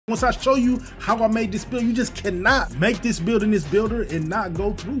Once I show you how I made this build, you just cannot make this build in this builder and not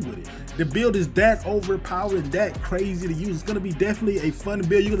go through with it. The build is that overpowered and that crazy to use. It's going to be definitely a fun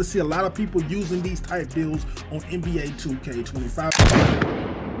build. You're going to see a lot of people using these type builds on NBA 2K25.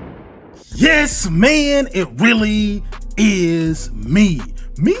 Yes, man, it really is me.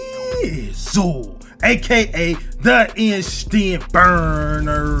 Zul, aka the instant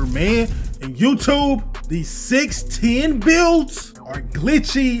burner, man. In YouTube, these 610 builds are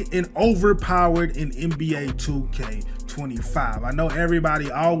glitchy and overpowered in NBA 2K25. I know everybody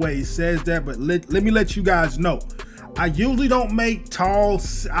always says that, but let me let you guys know. I usually don't make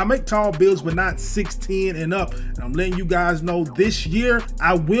I make tall builds, but not 610 and up. And I'm letting you guys know this year,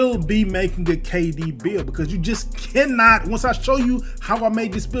 I will be making a KD build because you just cannot, once I show you how I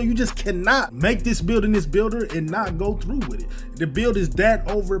made this build, you just cannot make this build in this builder and not go through with it. The build is that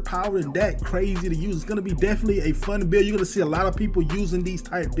overpowered and that crazy to use. It's going to be definitely a fun build. You're going to see a lot of people using these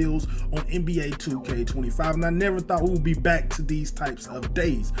type builds on NBA 2K25. And I never thought we would be back to these types of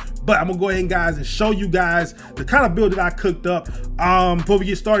days. But I'm going to go ahead, guys, and show you guys the kind of build that I cooked up. Before we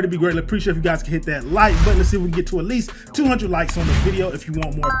get started, it'd be greatly appreciate if you guys can hit that like button. Let's see if we can get to at least 200 likes on the video if you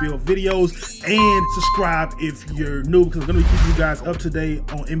want more build videos, and subscribe if you're new, because I'm going to keep you guys up to date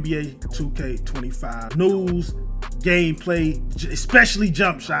on NBA 2K25 news, gameplay, especially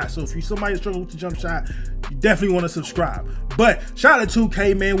jump shot. So if you're somebody struggling with the jump shot, you definitely want to subscribe. But shout out to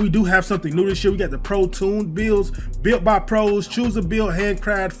 2K, man. We do have something new this year. We got the Pro Tuned builds, built by pros. Choose a build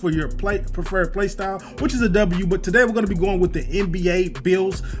handcrafted for your preferred play style, which is a W. But today we're going to be going with the NBA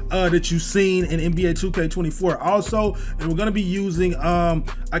builds that you've seen in NBA 2K24 also, and we're going to be using a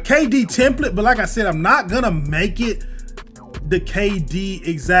KD template. But like I said, I'm not going to make it the KD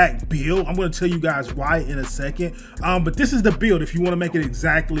exact build. I'm going to tell you guys why in a second. But this is the build if you want to make it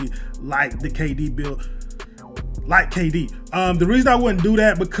exactly like the KD build, like KD. The reason I wouldn't do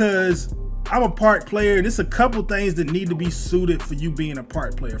that, because I'm a park player, and there's a couple things that need to be suited for you being a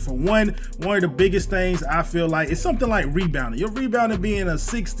park player. For one of the biggest things I feel like is something like rebounding. Your rebounding being a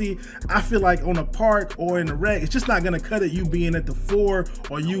 60, I feel like on a park or in the rec, it's just not gonna cut it. You being at the 4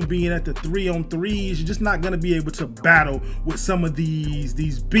 or you being at the 3-on-3s, you're just not gonna be able to battle with some of these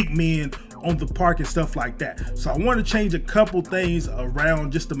big men on the park and stuff like that. So I want to change a couple things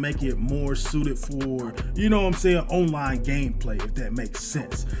around just to make it more suited for, you know what I'm saying, online gameplay, if that makes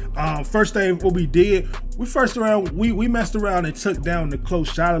sense. First thing what we did, we messed around and took down the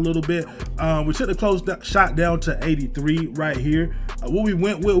close shot a little bit. We took the close shot down to 83 right here. What we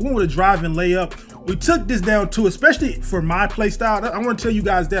went with a driving layup. We took this down too, especially for my play style. I want to tell you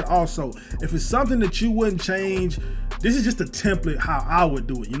guys that also, if it's something that you wouldn't change, this is just a template how I would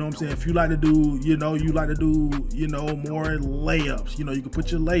do it. You know what I'm saying? If you like to do, you like to do, more layups, you can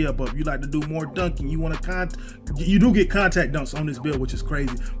put your layup up. You like to do more dunking. You want to you do get contact dunks on this build, which is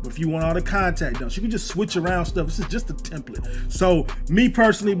crazy. But if you want all the contact dunks, you can just switch around stuff. This is just a template. So me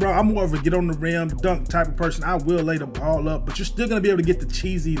personally, bro, I'm more of a get on the rim dunk type of person. I will lay the ball up, but you're still gonna be able to get the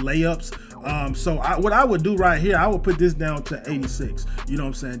cheesy layups. So what I would do right here, I would put this down to 86. You know what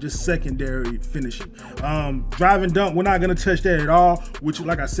I'm saying? Just secondary finishing. Driving dunk, we're not gonna touch that at all, which,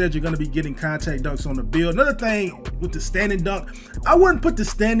 like I said, you're gonna be getting contact dunks on the build. Another thing with the standing dunk, I wouldn't put the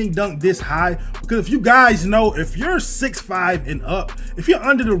standing dunk this high, because if you guys know, if you're 6'5" and up, if you're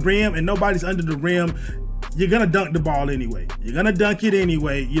under the rim and nobody's under the rim, you're gonna dunk the ball anyway. You're gonna dunk it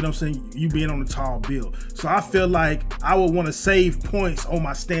anyway, you know what I'm saying, you being on a tall build. So I feel like I would want to save points on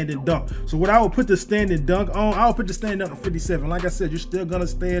my standing dunk. So what I would put the standing dunk on, I would put the standing dunk on 57. Like I said, you're still gonna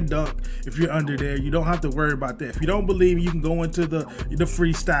stand dunk if you're under there. You don't have to worry about that. If you don't believe me, you can go into the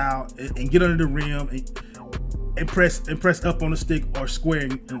freestyle and get under the rim and press up on the stick or square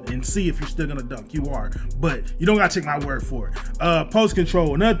and see if you're still gonna dunk. You are, but you don't gotta take my word for it. Post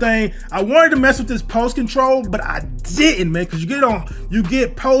control, another thing, I wanted to mess with this post control, but I didn't, man, because you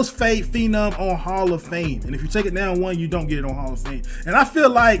get post fade phenom on Hall of Fame, and if you take it down one, you don't get it on Hall of Fame. And I feel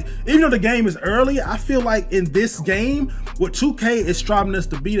like, even though the game is early, I feel like in this game, what 2K is striving us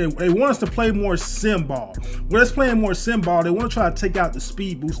to be, they want us to play more sim ball. When it's playing more sim ball, they want to try to take out the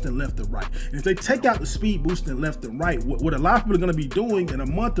speed boosting left and right. And if they take out the speed boosting left and right, what a lot of people are going to be doing in a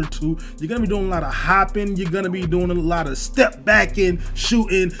month or two, you're going to be doing a lot of hopping, you're going to be doing a lot of step back in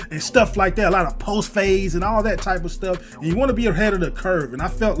shooting and stuff like that, a lot of post phase and all that type of stuff, and you want to be ahead of the curve. And I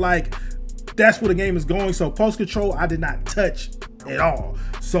felt like that's where the game is going. So post control I did not touch at all,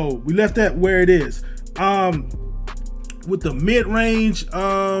 so we left that where it is. With the mid range,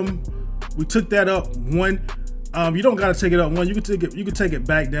 we took that up one. You don't gotta take it up one. You can take it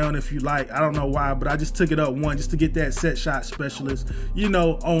back down if you like. I don't know why, but I just took it up one just to get that set shot specialist,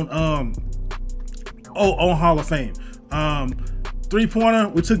 on Hall of Fame. 3-pointer,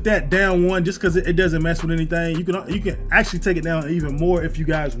 we took that down 1 just because it doesn't mess with anything. You can actually take it down even more if you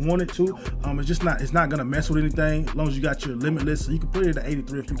guys wanted to. It's not gonna mess with anything as long as you got your limitless. So you can put it at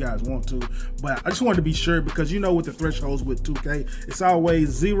 83 if you guys want to. But I just wanted to be sure, because you know with the thresholds with 2K, it's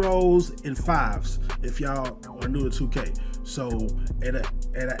always 0s and 5s if y'all are new to 2K. So at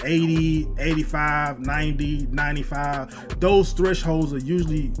a 80, 85, 90, 95, those thresholds are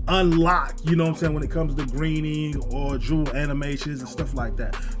usually unlocked, you know what I'm saying, when it comes to greening or jewel animations and stuff like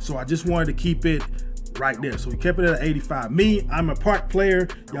that. So I just wanted to keep it right there. So we kept it at 85. Me, I'm a park player.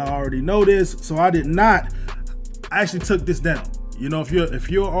 Y'all already know this. So I actually took this down. You know, if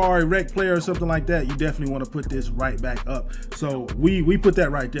you are a rec player or something like that, you definitely want to put this right back up. So we put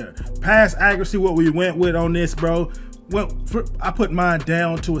that right there. Pass accuracy, what we went with on this, bro. Well, I put mine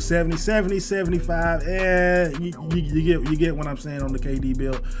down to a 70, 75. You get what I'm saying on the KD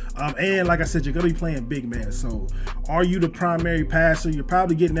build. And like I said, you're gonna be playing big man. So are you the primary passer? You're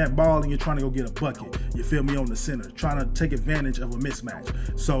probably getting that ball and you're trying to go get a bucket. You feel me, on the center, trying to take advantage of a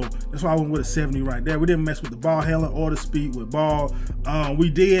mismatch. So that's why I went with a 70 right there. We didn't mess with the ball handling or the speed with ball. We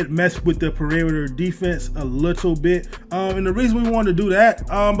did mess with the perimeter defense a little bit. And the reason we wanted to do that,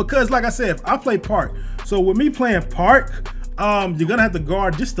 because like I said, I play park. So with me playing park, you're gonna have to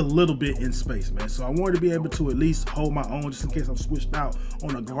guard just a little bit in space, man. So I wanted to be able to at least hold my own just in case I'm switched out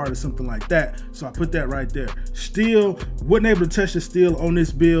on a guard or something like that. So I put that right there. Steal, wasn't able to touch the steal on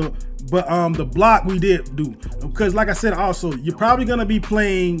this build, but the block we did do, because like I said, also you're probably gonna be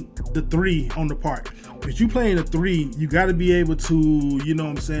playing the 3 on the park. If you playing the 3, you got to be able to, you know what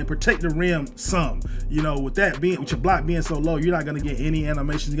I'm saying, protect the rim some. You know, with your block being so low, you're not gonna get any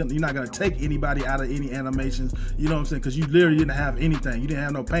animations. You're not gonna take anybody out of any animations. You know what I'm saying? Because you literally didn't have anything. You didn't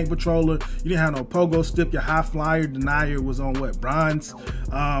have no paint patroller. You didn't have no pogo stip. Your high flyer denier was on what, bronze.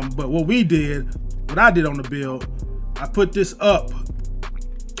 But what I did on the build, I put this up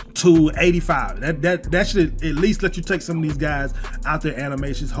to 85. That should at least let you take some of these guys out their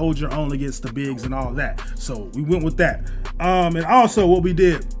animations, hold your own against the bigs and all that. So we went with that. And also what we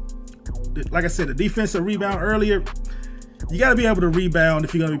did, like I said, the defensive rebound earlier, you got to be able to rebound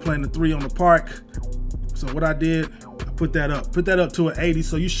if you're going to be playing the 3 on the park. So what I did, I put that up to an 80.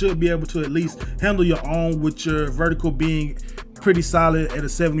 So you should be able to at least handle your own with your vertical being pretty solid at a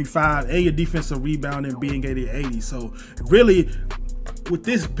 75 and your defensive rebounding being at an 80. So really, with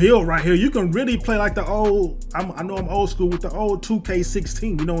this build right here, you can really play like the old, I know I'm old school, with the old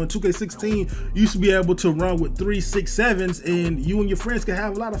 2K16. You know, in 2K16, you used to be able to run with 3, 6, 7s, and you and your friends can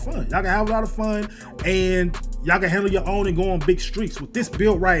have a lot of fun. Y'all can have a lot of fun, and y'all can handle your own and go on big streaks. With this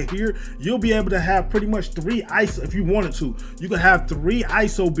build right here, you'll be able to have pretty much 3 ISO if you wanted to. You can have 3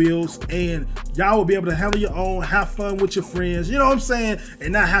 ISO builds, and y'all will be able to handle your own, have fun with your friends, you know what I'm saying,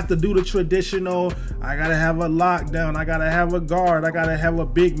 and not have to do the traditional, I gotta have a lockdown, I gotta have a guard, I gotta have a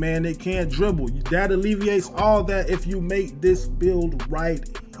big man that can't dribble. That alleviates all that if you make this build right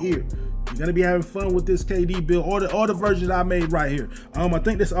here. You're gonna be having fun with this KD build, or the version I made right here. I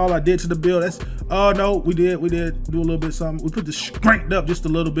think that's all I did to the build. That's no, we did do a little bit of something. We put the strength up just a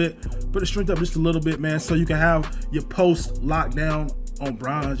little bit. Put the strength up just a little bit, man, so you can have your post locked down on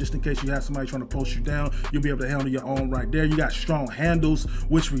bronze, just in case you have somebody trying to post you down. You'll be able to handle your own right there. You got strong handles,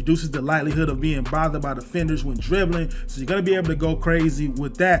 which reduces the likelihood of being bothered by defenders when dribbling. So you're gonna be able to go crazy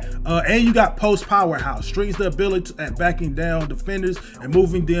with that. And you got post powerhouse, strings the ability at backing down defenders and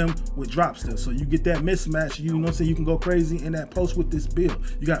moving them with drop steps. So you get that mismatch. You know what I'm saying? You can go crazy in that post with this build.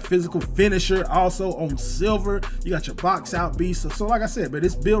 You got physical finisher also on silver. You got your box out beast. So like I said, but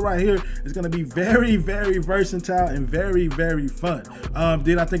this build right here is gonna be very, very versatile and very, very fun.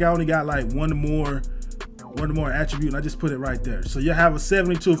 Then I think I only got like one more attribute, and I just put it right there. So you have a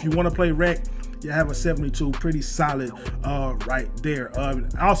 72 if you want to play rec. You have a 72, pretty solid right there.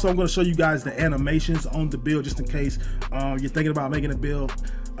 Also, I'm going to show you guys the animations on the build, just in case you're thinking about making a build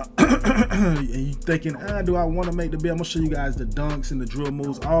and you thinking, do I want to make the build? I'm gonna show you guys the dunks and the drill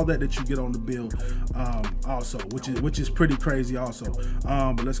moves, all that you get on the build, also, which is pretty crazy also.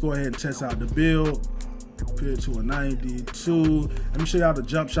 But let's go ahead and test out the build. Put it to a 92. Let me show y'all the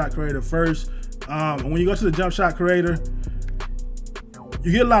jump shot creator first. When you go to the jump shot creator,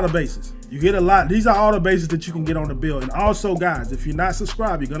 you get a lot of bases. You get a lot. These are all the bases that you can get on the build. And also, guys, if you're not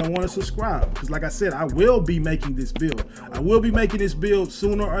subscribed, you're gonna want to subscribe, because like I said, I will be making this build. I will be making this build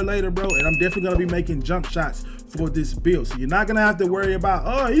sooner or later, bro, and I'm definitely gonna be making jump shots for this build. So you're not gonna have to worry about,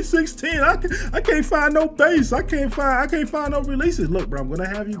 oh, he's 16. I can't find no base. I can't find no releases. Look, bro, I'm gonna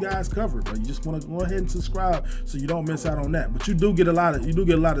have you guys covered, bro. You just wanna go ahead and subscribe so you don't miss out on that. But you do get a lot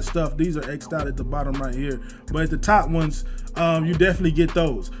of stuff. These are X'd out at the bottom right here. But at the top ones, you definitely get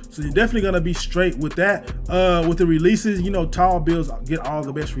those. So you're definitely gonna be straight with that. With the releases, you know, tall builds get all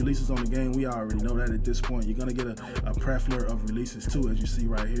the best releases on the game. We already know that at this point. You're gonna get a plethora of releases too, as you see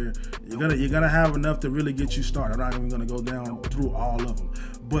right here. You're gonna have enough to really get you started. I'm not even gonna go down through all of them,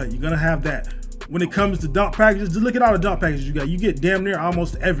 but you're gonna have that. When it comes to dunk packages, just look at all the dunk packages you got. You get damn near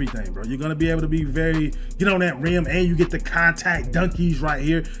almost everything, bro. You're gonna be able to be get on that rim, and you get the contact dunkies right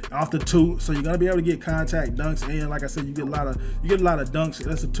here off the 2. So you're gonna be able to get contact dunks, and like I said, you get a lot of dunks.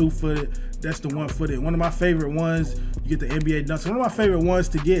 That's a 2-footed. That's the 1-footed. One of my favorite ones, you get the NBA dunks. One of my favorite ones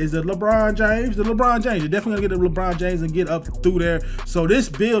to get is the LeBron James. You're definitely gonna get the LeBron James and get up through there. So this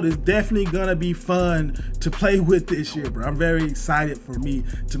build is definitely gonna be fun to play with this year, bro. I'm very excited for me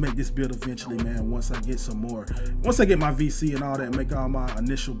to make this build eventually, man. Once I get my VC and all that, make all my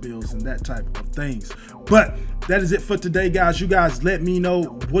initial builds and that type of things. But that is it for today, guys. You guys let me know,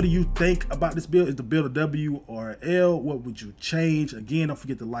 what do you think about this build? Is the build a W or a L? What would you change? Again, don't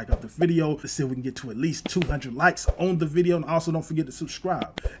forget to like up the video. Let's see if we can get to at least 200 likes on the video. And also don't forget to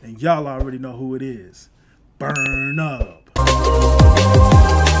subscribe. And y'all already know who it is. Burn up.